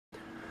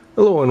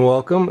Hello and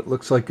welcome. It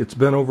looks like it's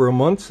been over a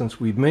month since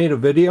we've made a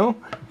video.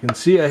 You can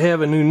see I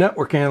have a new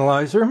network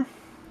analyzer.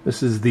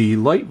 This is the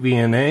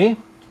LiteVNA. You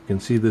can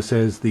see this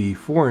has the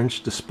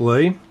 4-inch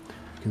display. You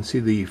can see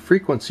the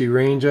frequency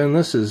range on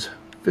this is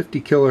 50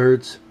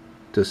 kilohertz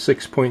to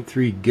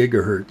 6.3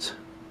 gigahertz.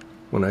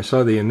 When I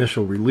saw the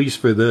initial release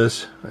for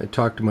this, I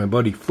talked to my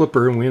buddy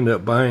Flipper and we ended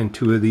up buying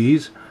 2 of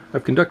these.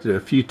 I've conducted a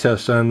few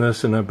tests on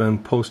this and I've been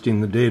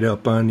posting the data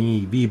up on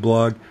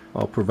EEVBlog.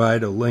 I'll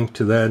provide a link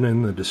to that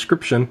in the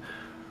description.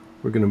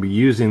 We're going to be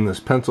using this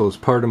pencil as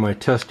part of my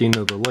testing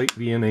of the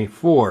LiteVNA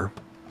 4.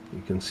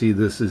 You can see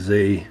this is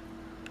a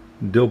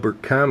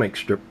Dilbert comic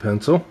strip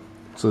pencil.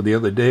 So the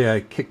other day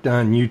I kicked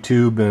on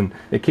YouTube and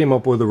it came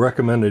up with a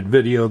recommended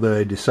video that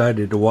I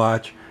decided to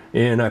watch.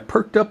 And I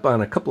perked up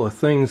on a couple of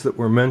things that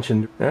were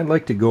mentioned. And I'd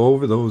like to go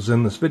over those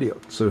in this video.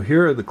 So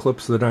here are the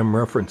clips that I'm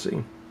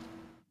referencing.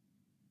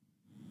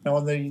 Now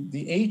on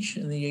the H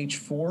and the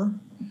H4,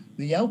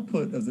 the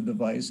output of the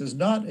device is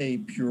not a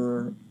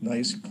pure,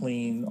 nice,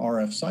 clean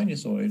RF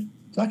sinusoid.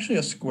 It's actually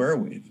a square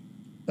wave.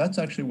 That's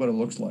actually what it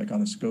looks like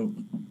on a scope,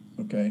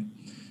 okay?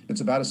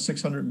 It's about a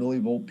 600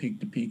 millivolt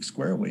peak-to-peak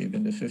square wave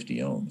into 50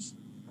 ohms.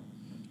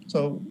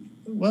 So,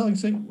 well, you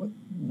say,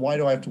 why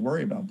do I have to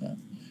worry about that?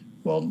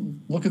 Well,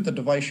 look at the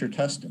device you're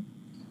testing.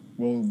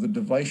 Will the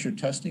device you're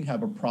testing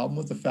have a problem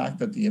with the fact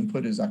that the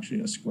input is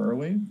actually a square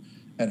wave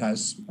and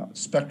has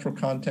spectral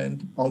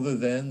content other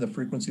than the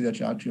frequency that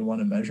you actually want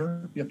to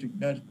measure? You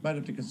might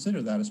have to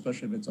consider that,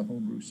 especially if it's a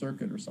homebrew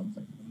circuit or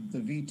something. The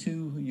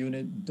V2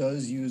 unit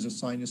does use a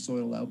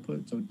sinusoidal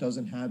output, so it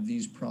doesn't have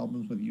these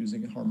problems with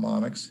using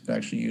harmonics. It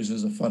actually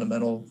uses a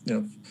fundamental,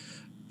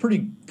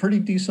 pretty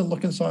decent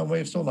looking sine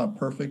wave. Still not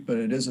perfect, but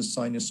it is a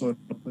sinusoidal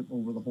output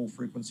over the whole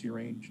frequency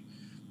range.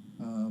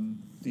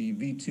 The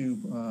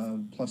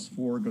V2 plus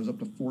 4 goes up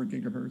to 4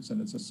 gigahertz,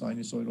 and it's a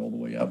sinusoid all the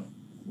way up.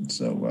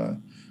 So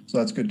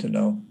that's good to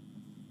know.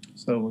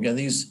 So again,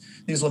 these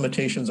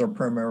limitations are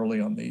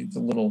primarily on the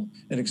little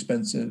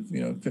inexpensive,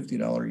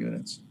 $50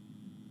 units.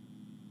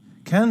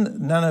 Can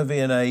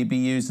NanoVNA be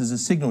used as a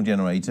signal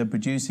generator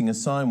producing a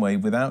sine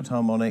wave without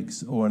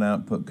harmonics or an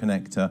output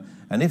connector?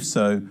 And if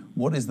so,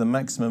 what is the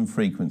maximum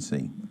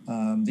frequency?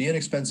 The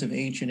inexpensive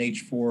H and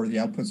H4, the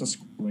output's a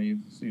square wave,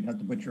 so you'd have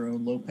to put your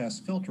own low-pass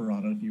filter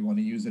on it if you want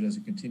to use it as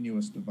a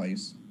continuous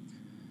device.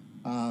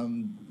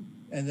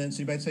 And then, so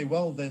you might say,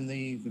 well, then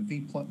the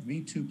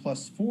V2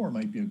 plus 4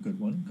 might be a good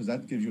one, because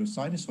that gives you a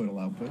sinusoidal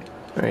output.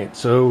 All right,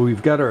 so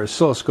we've got our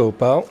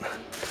oscilloscope out.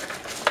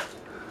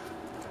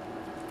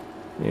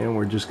 And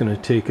we're just going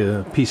to take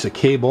a piece of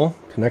cable,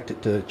 connect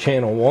it to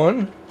channel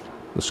 1.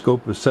 The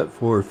scope is set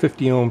for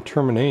 50 ohm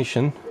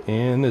termination,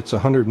 and it's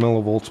 100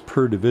 millivolts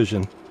per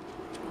division.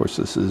 Of course,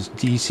 this is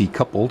DC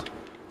coupled.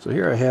 So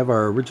here I have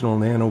our original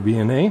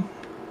NanoVNA.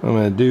 What I'm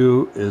going to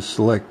do is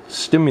select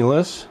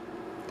stimulus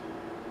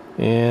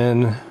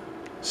and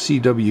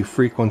CW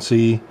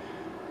frequency,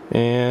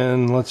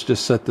 and let's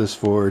just set this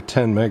for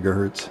 10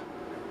 megahertz.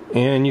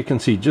 And you can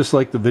see, just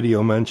like the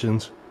video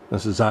mentions,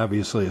 this is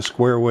obviously a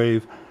square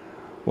wave.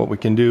 What we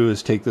can do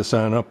is take this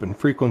on up in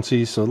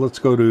frequency, so let's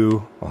go to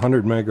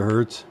 100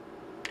 megahertz.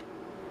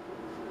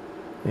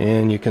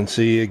 And you can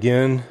see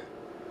again,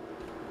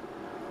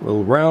 a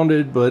little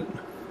rounded, but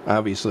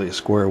obviously a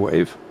square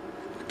wave.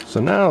 So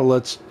now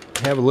let's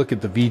have a look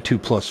at the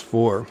V2 plus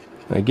 4.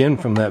 Again,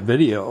 from that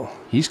video,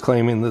 he's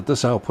claiming that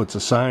this outputs a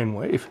sine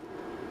wave.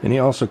 And he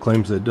also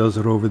claims that it does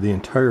it over the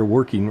entire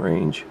working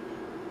range.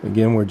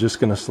 Again, we're just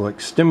going to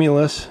select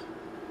stimulus.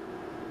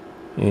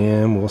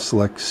 And we'll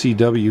select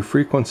CW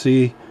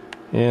frequency.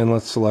 And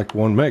let's select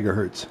 1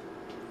 megahertz.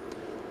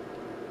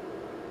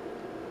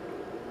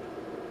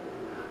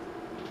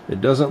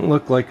 It doesn't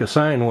look like a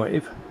sine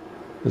wave.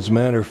 As a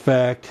matter of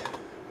fact,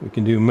 we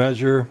can do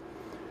measure.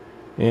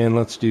 And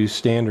let's do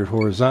standard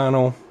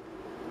horizontal.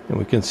 And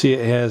we can see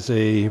it has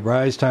a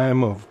rise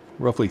time of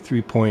roughly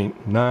 3.9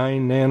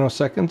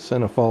 nanoseconds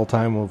and a fall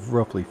time of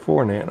roughly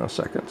 4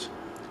 nanoseconds.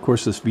 Of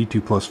course, this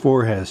V2 plus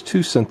 4 has 2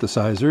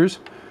 synthesizers.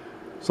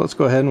 So let's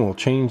go ahead and we'll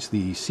change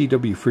the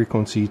CW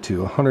frequency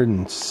to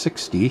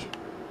 160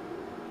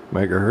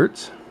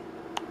 megahertz.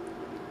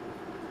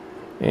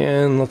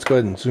 And let's go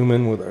ahead and zoom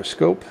in with our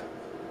scope.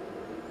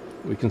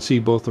 We can see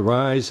both the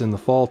rise and the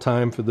fall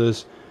time for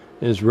this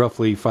is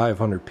roughly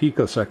 500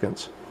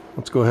 picoseconds.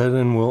 Let's go ahead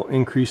and we'll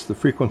increase the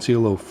frequency a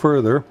little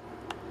further.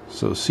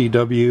 So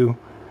CW,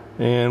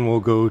 and we'll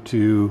go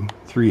to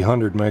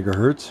 300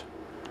 megahertz.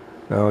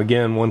 Now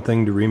again, one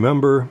thing to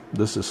remember,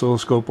 this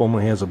oscilloscope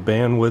only has a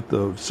bandwidth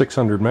of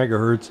 600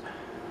 megahertz.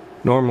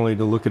 Normally,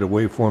 to look at a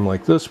waveform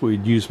like this,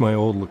 we'd use my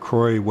old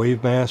LaCroix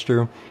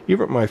Wavemaster.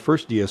 Even my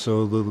first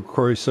DSO, the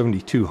LaCroix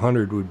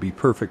 7200 would be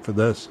perfect for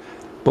this.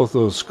 Both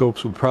those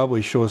scopes would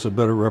probably show us a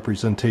better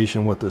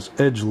representation of what this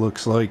edge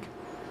looks like.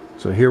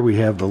 So here we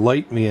have the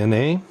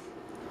LiteVNA.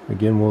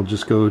 Again, we'll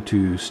just go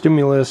to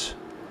stimulus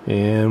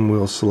and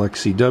we'll select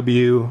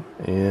CW,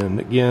 and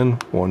again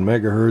 1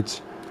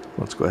 megahertz.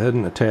 Let's go ahead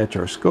and attach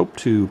our scope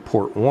to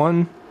port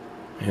 1,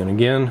 and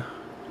again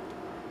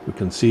we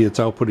can see it's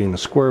outputting a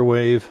square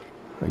wave.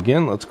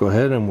 again, let's go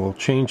ahead and we'll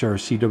change our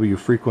CW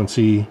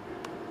frequency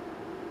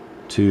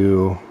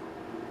to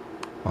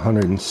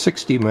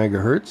 160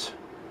 megahertz.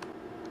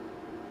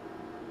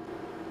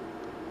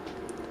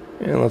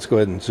 And let's go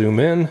ahead and zoom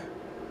in.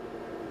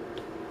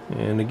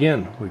 And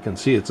again, we can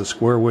see it's a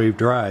square wave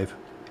drive.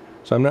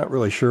 So I'm not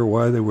really sure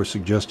why they were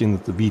suggesting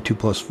that the V2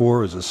 Plus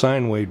 4 is a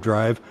sine wave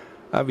drive.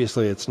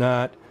 Obviously it's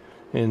not,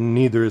 and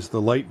neither is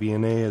the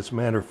LiteVNA. As a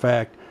matter of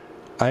fact,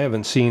 I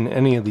haven't seen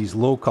any of these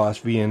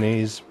low-cost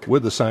VNAs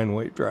with a sine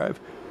wave drive.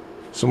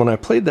 So when I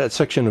played that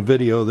section of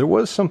video, there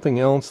was something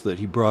else that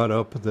he brought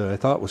up that I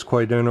thought was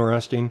quite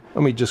interesting.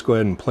 Let me just go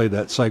ahead and play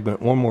that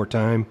segment one more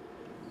time.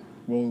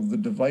 Will the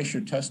device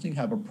you're testing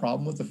have a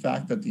problem with the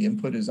fact that the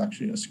input is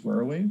actually a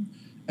square wave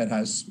and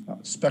has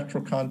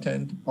spectral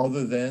content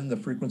other than the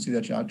frequency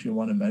that you actually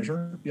want to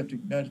measure? You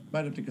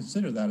might have to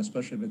consider that,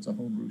 especially if it's a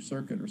homebrew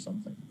circuit or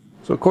something.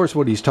 So of course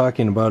what he's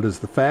talking about is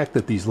the fact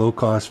that these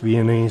low-cost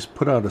VNAs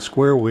put out a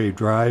square wave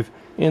drive,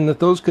 and that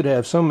those could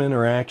have some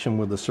interaction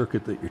with the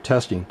circuit that you're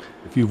testing.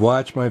 If you've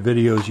watched my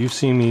videos, you've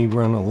seen me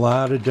run a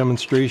lot of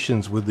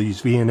demonstrations with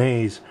these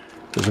VNAs.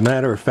 As a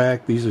matter of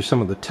fact, these are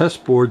some of the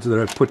test boards that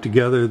I've put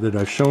together that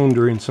I've shown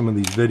during some of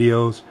these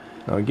videos.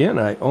 Now again,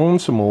 I own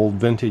some old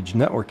vintage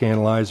network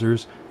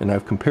analyzers, and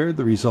I've compared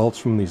the results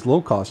from these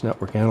low-cost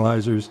network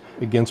analyzers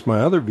against my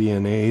other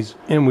VNAs,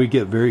 and we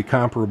get very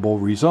comparable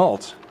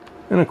results.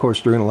 And of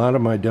course, during a lot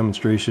of my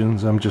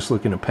demonstrations, I'm just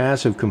looking at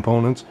passive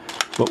components,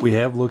 but we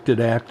have looked at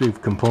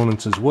active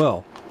components as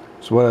well.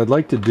 So what I'd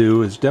like to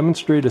do is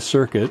demonstrate a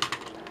circuit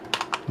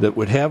that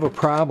would have a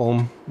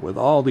problem with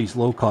all these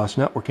low-cost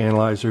network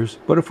analyzers,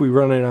 but if we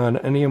run it on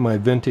any of my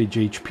vintage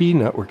HP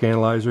network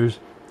analyzers,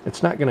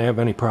 it's not going to have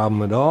any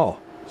problem at all.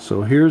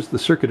 So here's the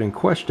circuit in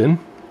question.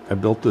 I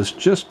built this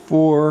just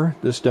for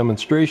this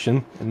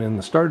demonstration, and in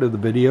the start of the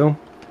video,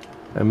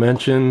 I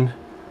mentioned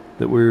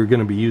that we were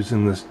going to be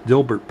using this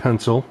Dilbert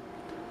pencil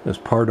as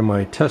part of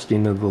my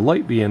testing of the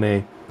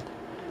LiteVNA.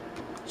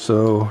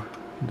 So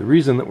the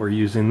reason that we're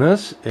using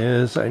this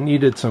is I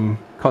needed some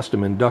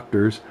custom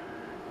inductors,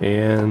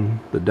 and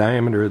the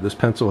diameter of this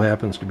pencil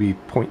happens to be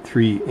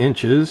 0.3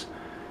 inches,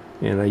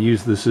 and I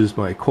use this as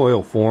my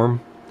coil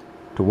form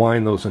to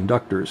wind those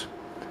inductors.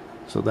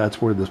 So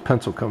that's where this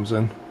pencil comes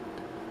in.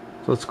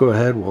 So let's go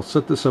ahead, we'll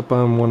set this up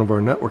on one of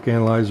our network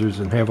analyzers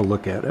and have a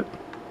look at it.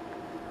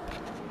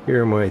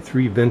 Here are my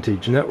 3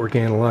 vintage network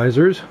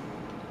analyzers.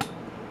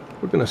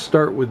 We're going to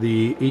start with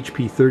the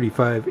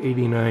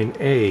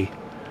HP3589A.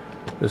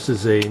 This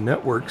is a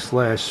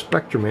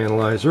network/spectrum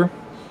analyzer.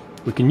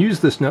 We can use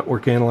this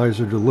network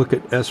analyzer to look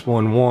at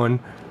S11.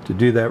 To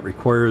do that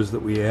requires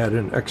that we add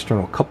an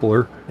external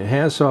coupler. It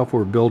has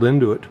software built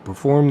into it to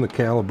perform the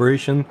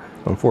calibration.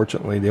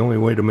 Unfortunately, the only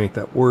way to make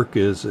that work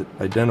is it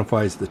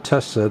identifies the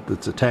test set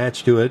that's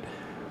attached to it.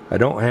 I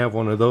don't have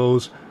one of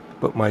those,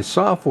 but my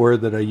software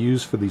that I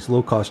use for these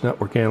low-cost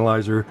network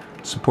analyzer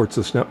supports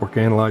this network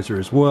analyzer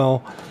as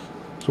well.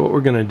 So what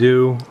we're going to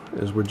do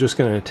is we're just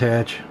going to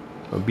attach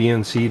a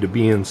BNC to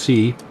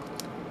BNC.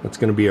 That's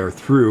going to be our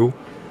through.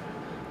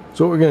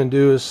 So what we're going to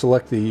do is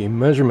select the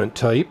measurement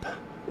type,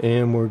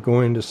 and we're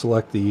going to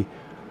select the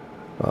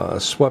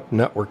swept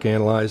network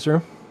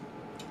analyzer.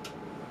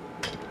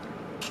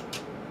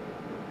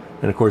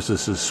 And of course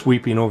this is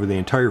sweeping over the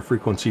entire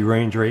frequency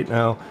range right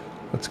now.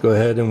 Let's go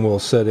ahead and we'll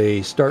set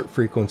a start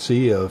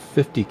frequency of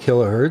 50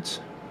 kilohertz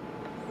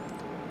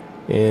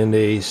and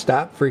a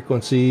stop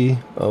frequency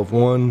of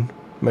 1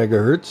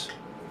 megahertz.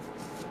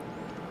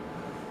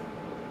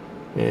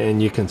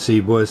 And you can see,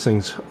 boy, this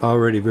thing's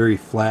already very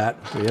flat.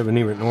 We haven't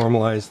even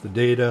normalized the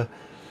data.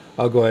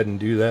 I'll go ahead and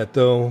do that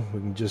though. We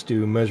can just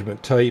do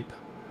measurement type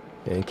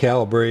and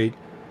calibrate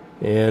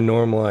and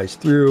normalize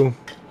through.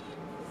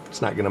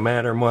 It's not going to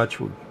matter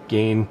much. We'll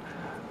gain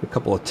a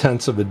couple of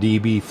tenths of a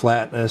dB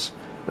flatness.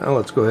 Now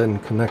let's go ahead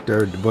and connect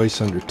our device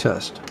under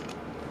test.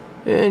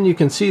 And you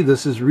can see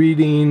this is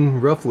reading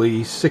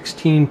roughly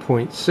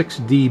 16.6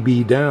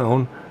 dB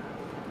down.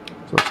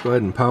 So let's go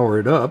ahead and power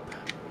it up.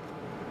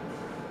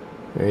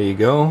 There you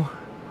go.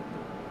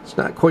 It's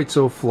not quite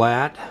so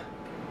flat.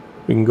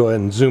 We can go ahead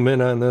and zoom in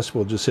on this.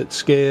 We'll just hit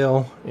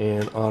scale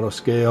and auto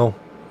scale.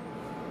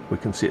 We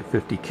can see at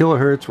 50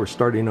 kilohertz we're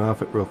starting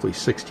off at roughly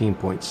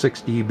 16.6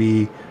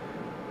 dB,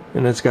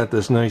 and it's got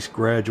this nice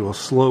gradual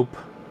slope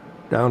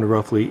down to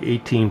roughly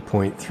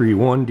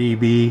 18.31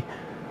 dB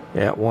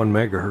at 1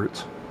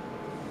 megahertz.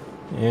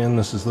 And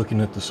this is looking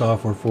at the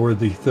software for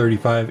the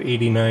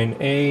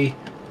 3589A.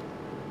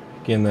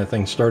 Again, that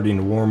thing's starting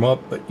to warm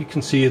up, but you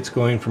can see it's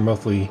going from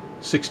roughly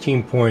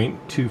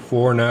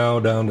 16.24 now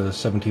down to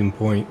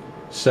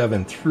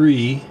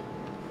 17.73.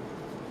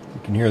 You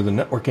can hear the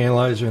network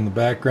analyzer in the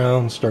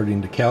background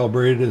starting to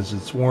calibrate as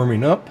it's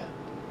warming up.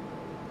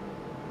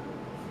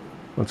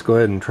 Let's go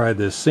ahead and try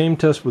this same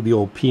test with the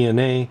old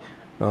PNA.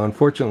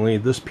 Unfortunately,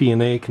 this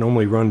PNA can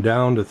only run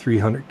down to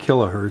 300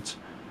 kilohertz.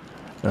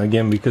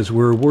 Again, because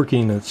we're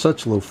working at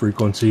such low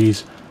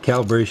frequencies,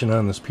 calibration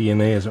on this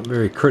PNA isn't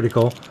very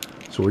critical.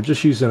 So we're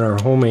just using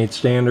our homemade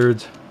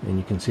standards. And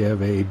you can see I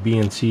have a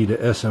BNC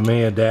to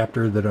SMA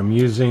adapter that I'm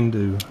using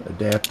to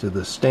adapt to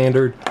the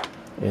standard.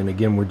 And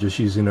again, we're just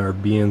using our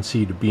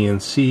BNC to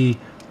BNC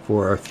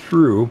for our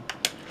through.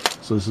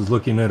 So this is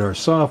looking at our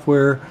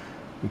software.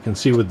 You can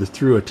see with the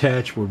through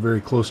attached, we're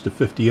very close to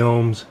 50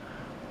 ohms.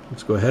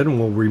 Let's go ahead and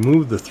we'll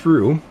remove the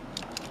through.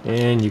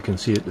 And you can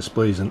see it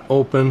displays an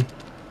open.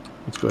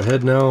 Let's go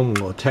ahead now and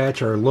we'll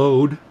attach our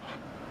load.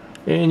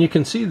 And you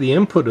can see the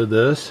input of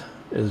this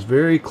is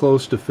very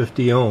close to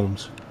 50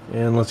 ohms.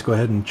 And let's go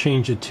ahead and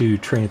change it to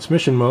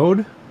transmission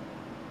mode.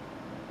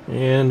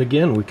 And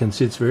again, we can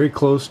see it's very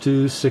close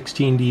to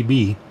 16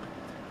 dB.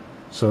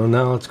 So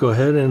now let's go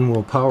ahead and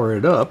we'll power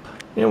it up.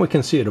 And we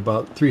can see at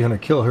about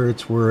 300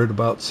 kilohertz, we're at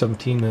about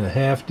 17.5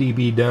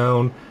 dB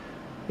down.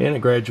 And it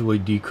gradually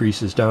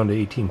decreases down to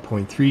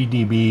 18.3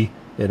 dB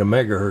at a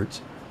megahertz.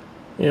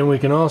 And we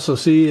can also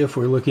see if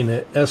we're looking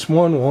at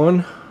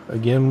S11,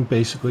 again,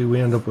 basically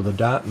we end up with a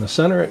dot in the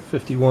center at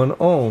 51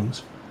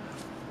 ohms.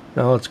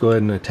 Now let's go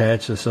ahead and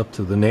attach this up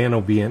to the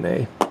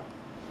NanoVNA.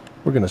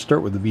 We're going to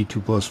start with the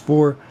V2 Plus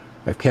 4.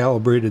 I've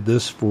calibrated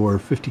this for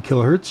 50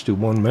 kilohertz to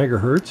 1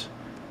 megahertz.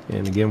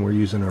 And again, we're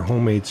using our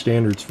homemade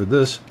standards for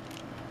this.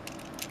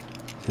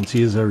 You can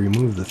see as I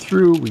remove the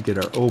through, we get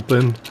our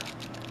open.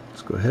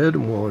 Let's go ahead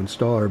and we'll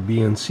install our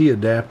BNC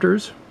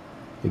adapters.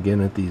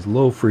 Again, at these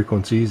low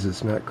frequencies,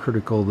 it's not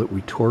critical that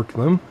we torque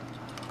them.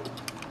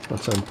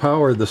 Let's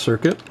unpower the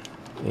circuit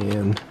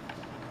and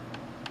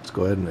let's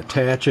go ahead and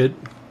attach it.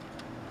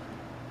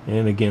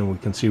 And again, we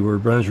can see we're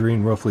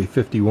measuring roughly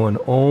 51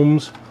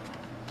 ohms.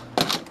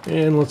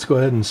 And let's go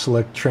ahead and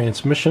select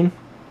transmission.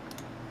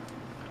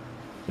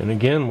 And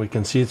again, we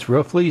can see it's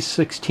roughly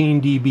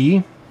 16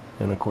 dB.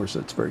 And of course,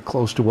 that's very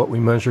close to what we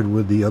measured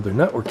with the other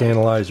network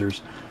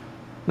analyzers.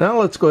 Now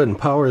let's go ahead and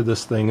power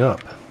this thing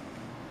up.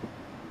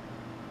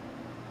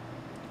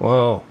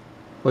 Whoa,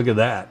 look at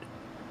that.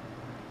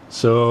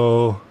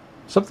 So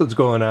something's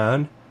going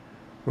on.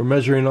 We're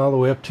measuring all the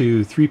way up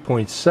to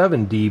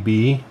 3.7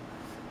 dB.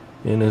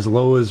 And as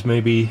low as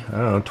maybe, I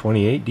don't know,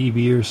 28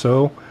 dB or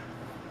so.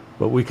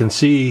 But we can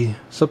see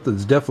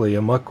something's definitely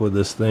amuck with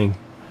this thing.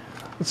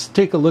 Let's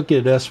take a look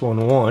at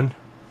S11.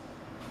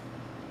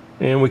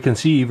 And we can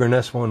see even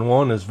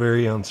S11 is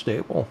very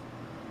unstable.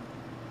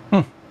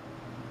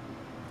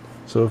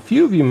 So a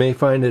few of you may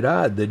find it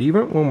odd that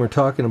even when we're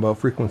talking about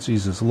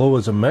frequencies as low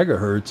as a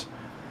megahertz,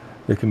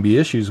 there can be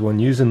issues when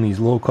using these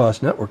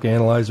low-cost network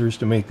analyzers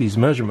to make these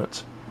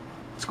measurements.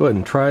 Let's go ahead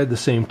and try the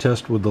same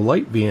test with the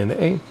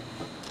LiteVNA.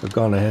 I've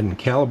gone ahead and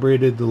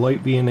calibrated the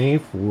LiteVNA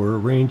for a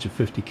range of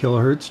 50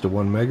 kilohertz to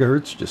 1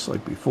 megahertz, just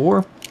like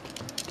before.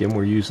 Again,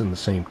 we're using the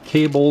same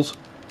cables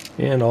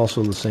and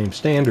also the same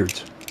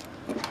standards.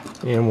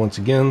 And once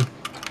again,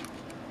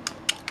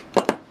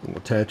 we'll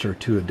attach our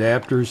two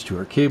adapters to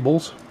our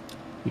cables.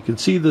 You can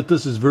see that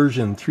this is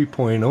version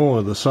 3.0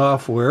 of the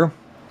software.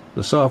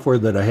 The software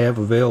that I have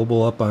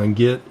available up on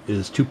Git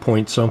is 2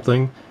 point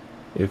something.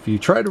 If you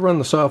try to run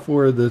the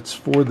software that's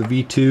for the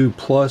V2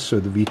 Plus or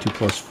the V2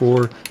 Plus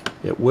 4,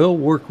 it will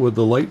work with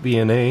the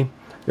LiteVNA.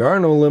 There are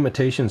no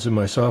limitations in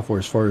my software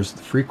as far as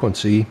the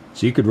frequency,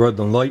 so you could run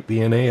the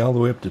LiteVNA all the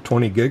way up to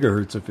 20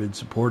 gigahertz if it'd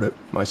support it.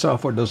 My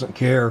software doesn't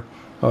care.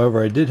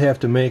 However, I did have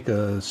to make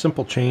a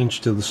simple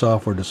change to the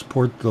software to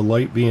support the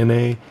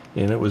LiteVNA,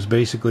 and it was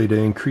basically to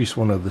increase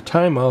one of the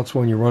timeouts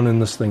when you're running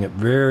this thing at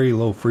very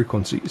low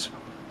frequencies.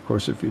 Of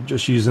course, if you're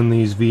just using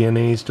these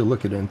VNAs to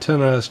look at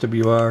antenna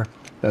SWR,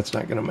 that's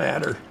not going to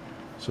matter.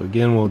 So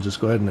again, we'll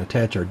just go ahead and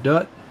attach our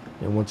DUT,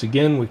 and once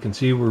again, we can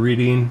see we're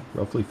reading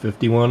roughly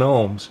 51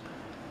 ohms.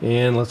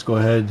 And let's go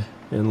ahead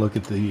and look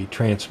at the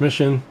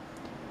transmission,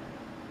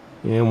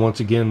 and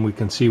once again, we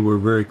can see we're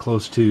very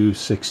close to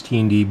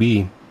 16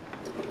 dB.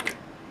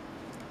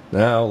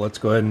 Now let's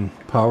go ahead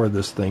and power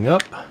this thing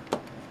up.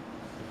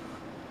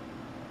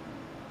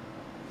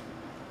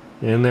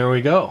 And there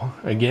we go.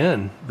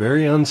 Again,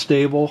 very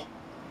unstable.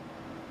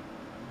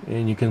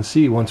 And you can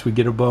see once we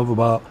get above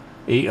about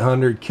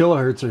 800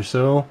 kilohertz or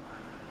so,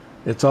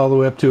 it's all the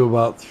way up to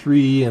about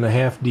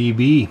 3.5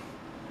 dB.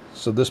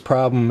 So this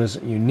problem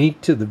isn't unique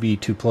to the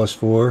V2 Plus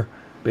 4.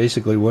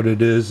 Basically what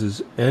it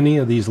is any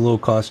of these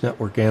low-cost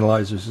network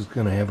analyzers is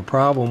going to have a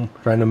problem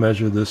trying to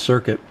measure this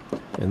circuit.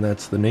 And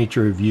that's the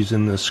nature of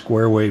using this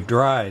square wave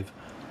drive.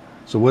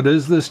 So what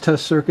is this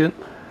test circuit?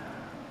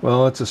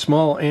 Well, it's a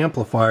small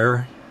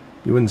amplifier.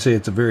 You wouldn't say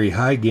it's a very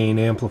high gain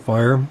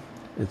amplifier.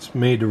 It's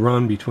made to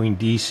run between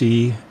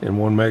DC and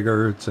 1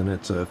 megahertz, and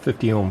it's a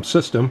 50 ohm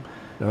system.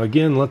 Now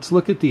again, let's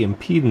look at the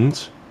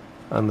impedance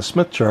on the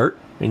Smith chart.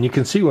 And you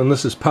can see when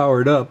this is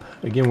powered up,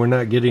 again, we're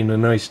not getting a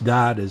nice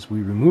dot as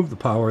we remove the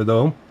power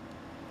though.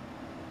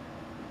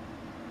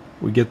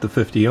 We get the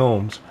 50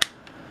 ohms.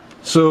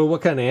 So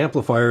what kind of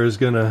amplifier is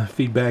going to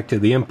feed back to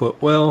the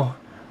input? Well,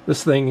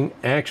 this thing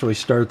actually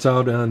starts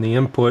out on the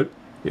input.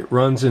 It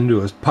runs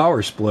into a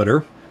power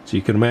splitter. So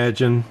you can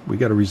imagine we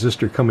got a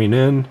resistor coming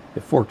in.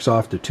 It forks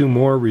off to 2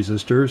 more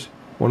resistors.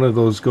 One of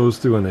those goes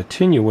through an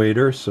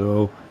attenuator,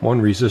 so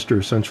 1 resistor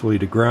essentially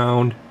to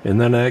ground. And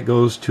then that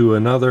goes to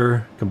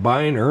another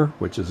combiner,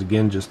 which is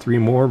again just 3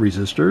 more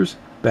resistors.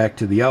 back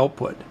to the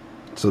output.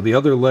 So the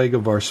other leg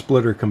of our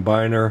splitter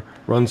combiner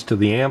runs to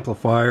the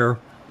amplifier,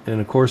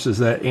 and of course as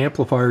that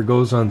amplifier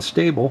goes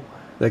unstable,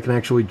 that can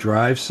actually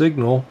drive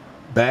signal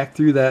back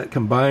through that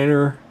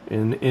combiner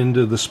and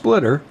into the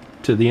splitter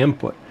to the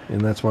input.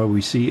 And that's why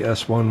we see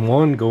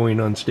S11 going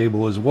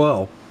unstable as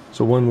well.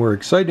 So when we're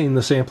exciting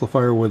this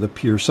amplifier with a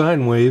pure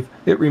sine wave,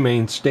 it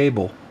remains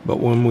stable. But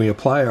when we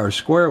apply our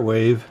square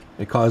wave,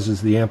 it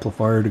causes the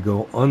amplifier to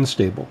go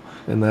unstable.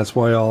 And that's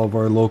why all of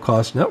our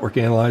low-cost network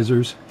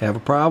analyzers have a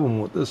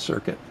problem with this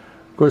circuit.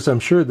 Of course, I'm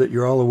sure that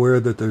you're all aware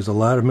that there's a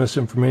lot of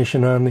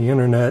misinformation on the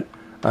internet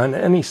on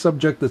any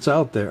subject that's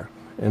out there.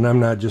 And I'm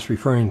not just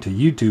referring to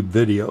YouTube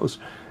videos.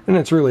 And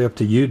it's really up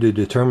to you to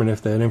determine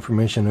if that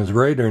information is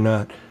right or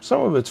not.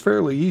 Some of it's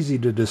fairly easy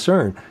to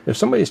discern. If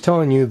somebody's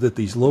telling you that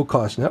these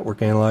low-cost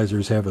network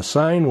analyzers have a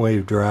sine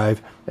wave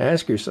drive,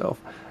 ask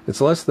yourself,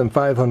 it's less than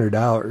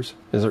 $500.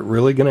 Is it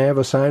really going to have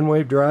a sine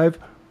wave drive?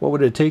 What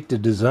would it take to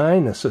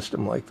design a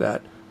system like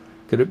that?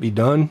 Could it be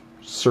done?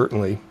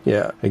 Certainly.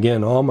 Yeah.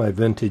 Again, all my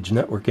vintage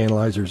network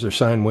analyzers are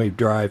sine wave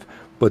drive,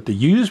 but the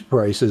used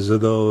prices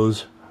of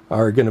those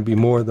are going to be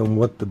more than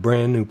what the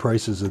brand new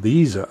prices of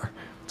these are.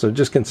 So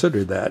just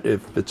consider that.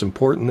 If it's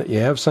important that you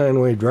have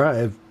sine wave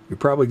drive, you're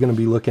probably going to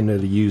be looking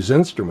at a used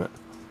instrument.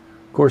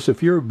 Of course,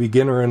 if you're a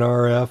beginner in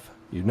RF,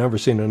 you've never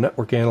seen a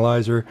network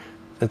analyzer,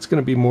 it's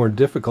going to be more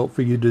difficult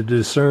for you to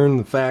discern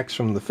the facts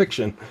from the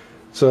fiction.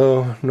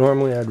 So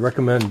normally I'd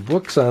recommend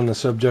books on the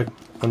subject.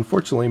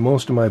 Unfortunately,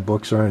 most of my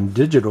books are on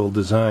digital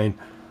design.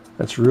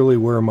 That's really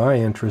where my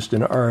interest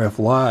in RF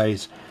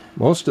lies.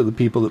 Most of the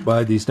people that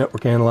buy these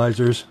network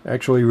analyzers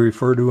actually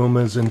refer to them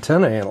as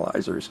antenna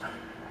analyzers.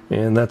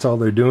 And that's all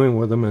they're doing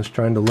with them, is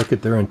trying to look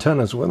at their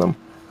antennas with them.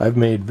 I've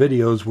made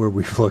videos where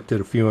we've looked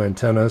at a few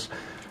antennas,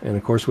 and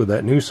of course with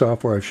that new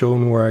software I've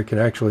shown where I can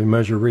actually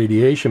measure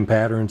radiation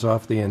patterns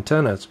off the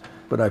antennas,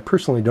 but I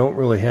personally don't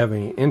really have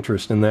any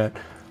interest in that.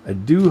 I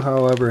do,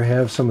 however,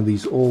 have some of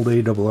these old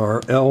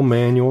ARRL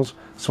manuals.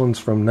 This one's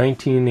from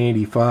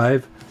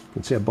 1985. You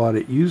can see I bought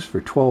it used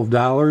for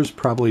 $12,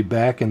 probably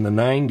back in the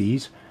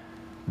 90s.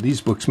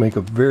 These books make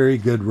a very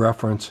good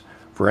reference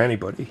for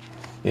anybody.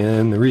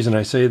 And the reason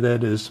I say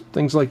that is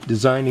things like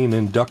designing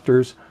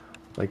inductors,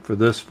 like for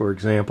this, for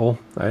example,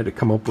 I had to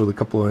come up with a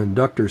couple of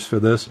inductors for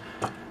this.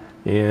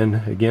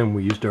 And again,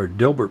 we used our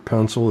Dilbert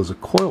pencil as a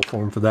coil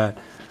form for that.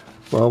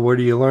 Well, where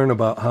do you learn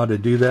about how to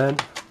do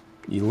that?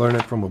 You learn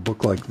it from a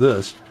book like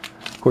this.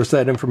 Of course,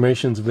 that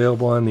information is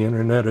available on the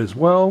internet as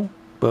well.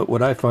 But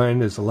what I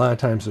find is a lot of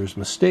times there's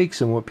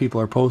mistakes in what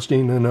people are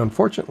posting, and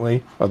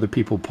unfortunately, other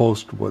people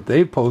post what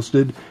they've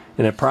posted,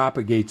 and it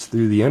propagates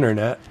through the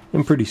internet.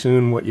 And pretty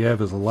soon what you have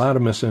is a lot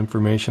of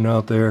misinformation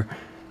out there.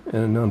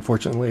 And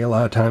unfortunately, a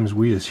lot of times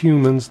we as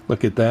humans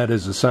look at that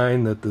as a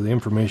sign that the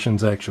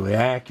information's actually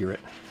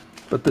accurate.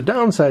 But the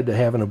downside to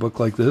having a book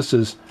like this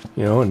is,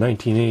 you know, in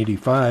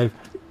 1985,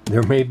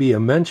 there may be a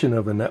mention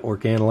of a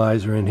network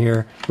analyzer in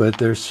here, but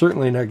there's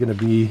certainly not going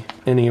to be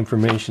any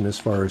information as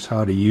far as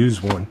how to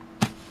use one.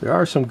 There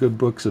are some good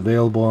books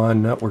available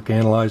on network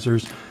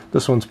analyzers.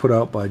 This one's put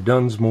out by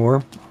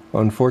Dunsmore.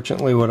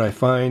 Unfortunately, what I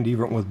find,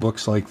 even with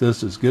books like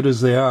this, as good as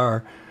they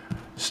are,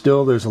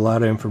 still there's a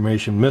lot of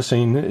information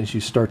missing as you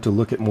start to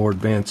look at more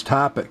advanced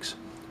topics.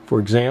 For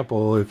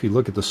example, if you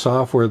look at the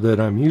software that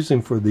I'm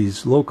using for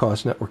these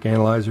low-cost network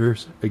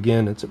analyzers,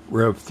 again, it's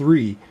Rev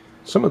 3.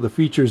 Some of the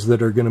features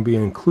that are going to be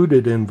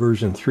included in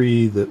version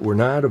 3 that were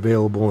not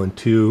available in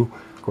 2,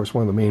 of course,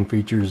 one of the main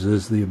features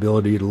is the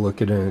ability to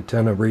look at an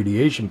antenna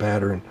radiation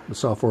pattern. The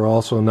software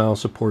also now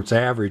supports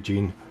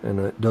averaging, and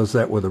it does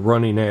that with a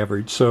running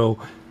average. So,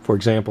 for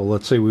example,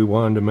 let's say we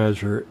wanted to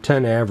measure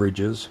 10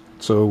 averages.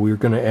 So we're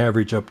going to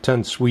average up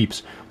 10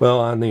 sweeps. Well,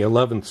 on the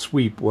 11th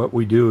sweep, what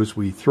we do is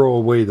we throw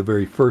away the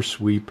very first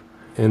sweep,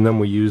 and then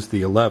we use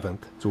the 11th.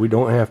 So we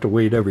don't have to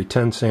wait every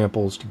 10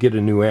 samples to get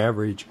a new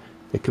average.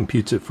 It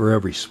computes it for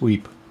every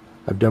sweep.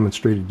 I've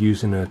demonstrated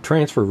using a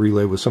transfer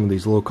relay with some of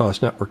these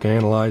low-cost network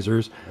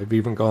analyzers. I've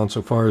even gone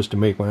so far as to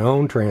make my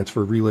own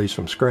transfer relays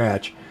from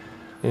scratch.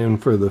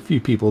 And for the few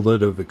people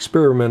that have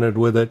experimented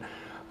with it,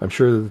 I'm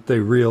sure that they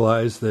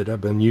realize that I've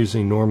been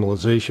using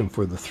normalization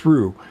for the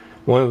through.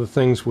 One of the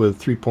things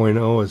with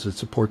 3.0 is it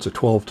supports a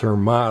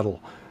 12-term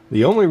model.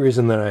 The only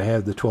reason that I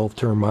have the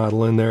 12-term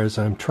model in there is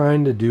I'm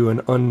trying to do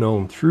an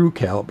unknown through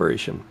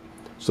calibration.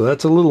 So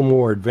that's a little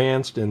more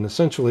advanced, and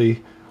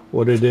essentially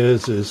what it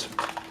is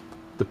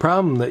the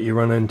problem that you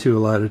run into a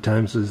lot of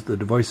times is the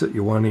device that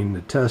you're wanting to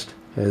test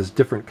has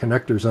different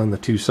connectors on the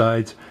two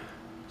sides,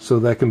 so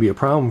that can be a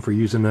problem for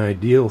using an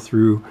ideal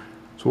through.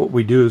 So what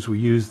we do is we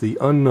use the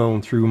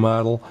unknown through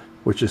model,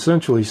 which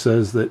essentially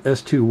says that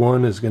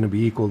S21 is going to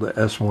be equal to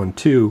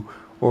S12,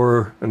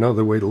 or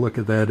another way to look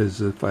at that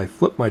is if I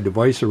flip my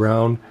device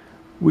around,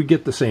 we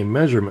get the same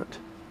measurement.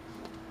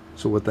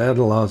 So what that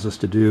allows us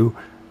to do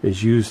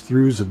is use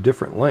throughs of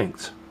different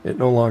lengths. It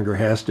no longer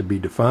has to be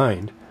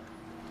defined.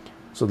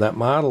 So that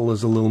model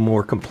is a little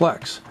more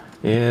complex.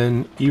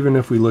 And even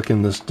if we look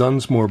in this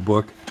Dunsmore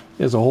book,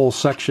 there's a whole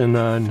section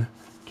on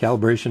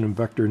calibration and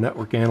vector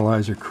network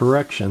analyzer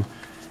correction.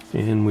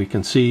 And we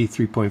can see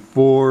 3.4,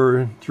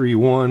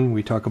 3.1,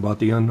 we talk about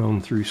the unknown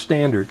through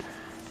standard.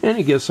 And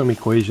he gives some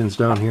equations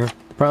down here.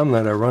 The problem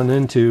that I run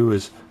into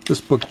is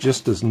this book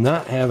just does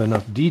not have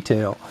enough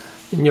detail.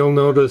 And you'll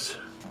notice,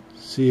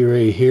 see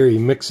right here, he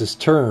mixes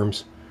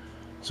terms.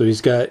 So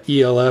he's got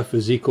ELF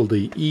is equal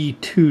to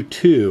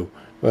E22.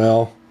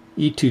 Well,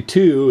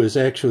 E22 is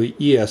actually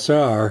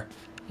ESR.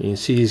 And you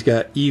see he's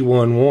got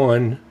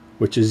E11,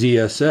 which is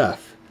ESF.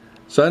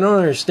 So I don't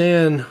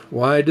understand,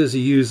 why does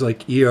he use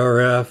like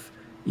ERF,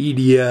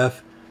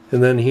 EDF,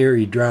 and then here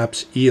he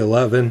drops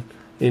E11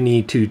 and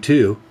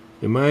E22.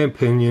 In my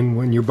opinion,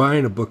 when you're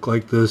buying a book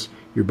like this,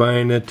 you're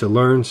buying it to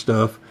learn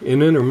stuff,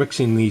 and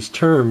intermixing these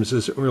terms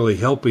isn't really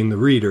helping the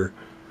reader,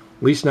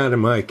 at least not in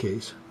my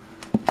case.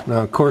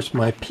 Now, of course,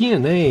 my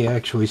PNA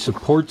actually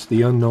supports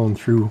the unknown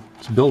through,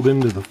 it's built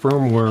into the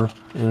firmware,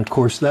 and of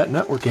course that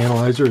network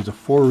analyzer is a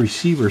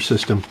 4-receiver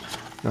system.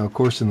 Now, of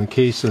course, in the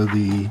case of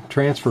the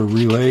transfer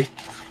relay,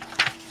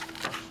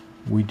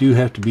 we do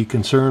have to be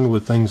concerned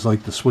with things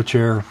like the switch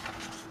error.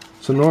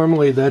 So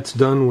normally that's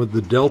done with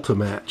the delta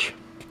match.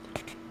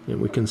 And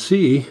we can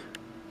see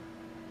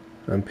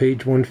on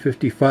page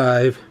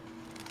 155,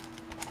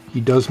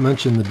 he does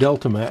mention the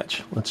delta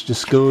match. Let's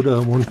just go to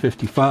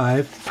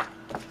 155.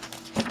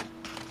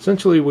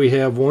 Essentially, we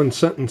have one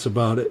sentence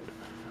about it.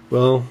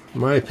 Well,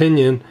 in my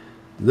opinion,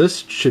 this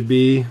should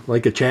be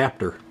like a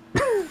chapter.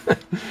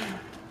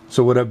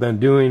 So what I've been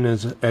doing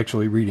is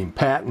actually reading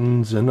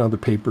patents and other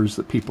papers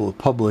that people have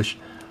published,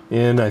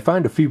 and I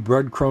find a few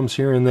breadcrumbs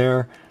here and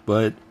there,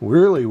 but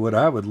really what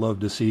I would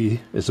love to see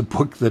is a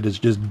book that is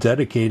just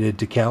dedicated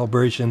to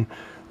calibration,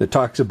 that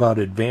talks about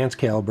advanced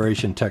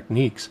calibration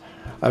techniques.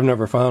 I've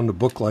never found a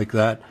book like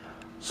that.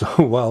 So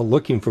while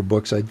looking for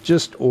books, I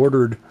just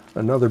ordered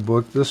another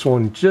book. This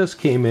one just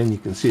came in. You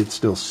can see it's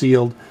still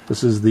sealed.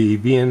 This is the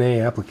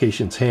VNA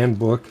Applications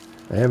Handbook.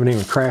 I haven't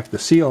even cracked the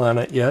seal on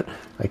it yet.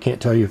 I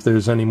can't tell you if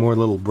there's any more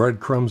little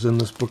breadcrumbs in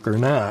this book or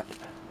not.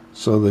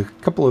 So the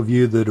couple of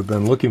you that have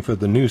been looking for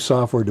the new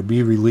software to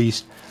be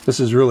released, this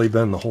has really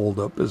been the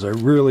holdup, as I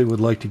really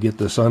would like to get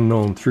this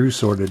unknown through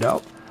sorted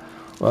out.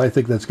 Well, I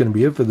think that's going to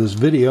be it for this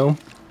video.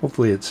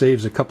 Hopefully it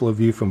saves a couple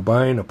of you from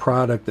buying a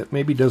product that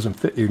maybe doesn't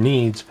fit your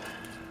needs.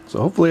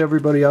 So hopefully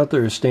everybody out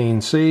there is staying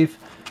safe,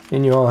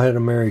 and you all had a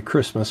Merry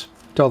Christmas.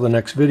 Till the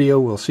next video,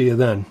 we'll see you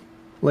then.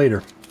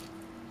 Later.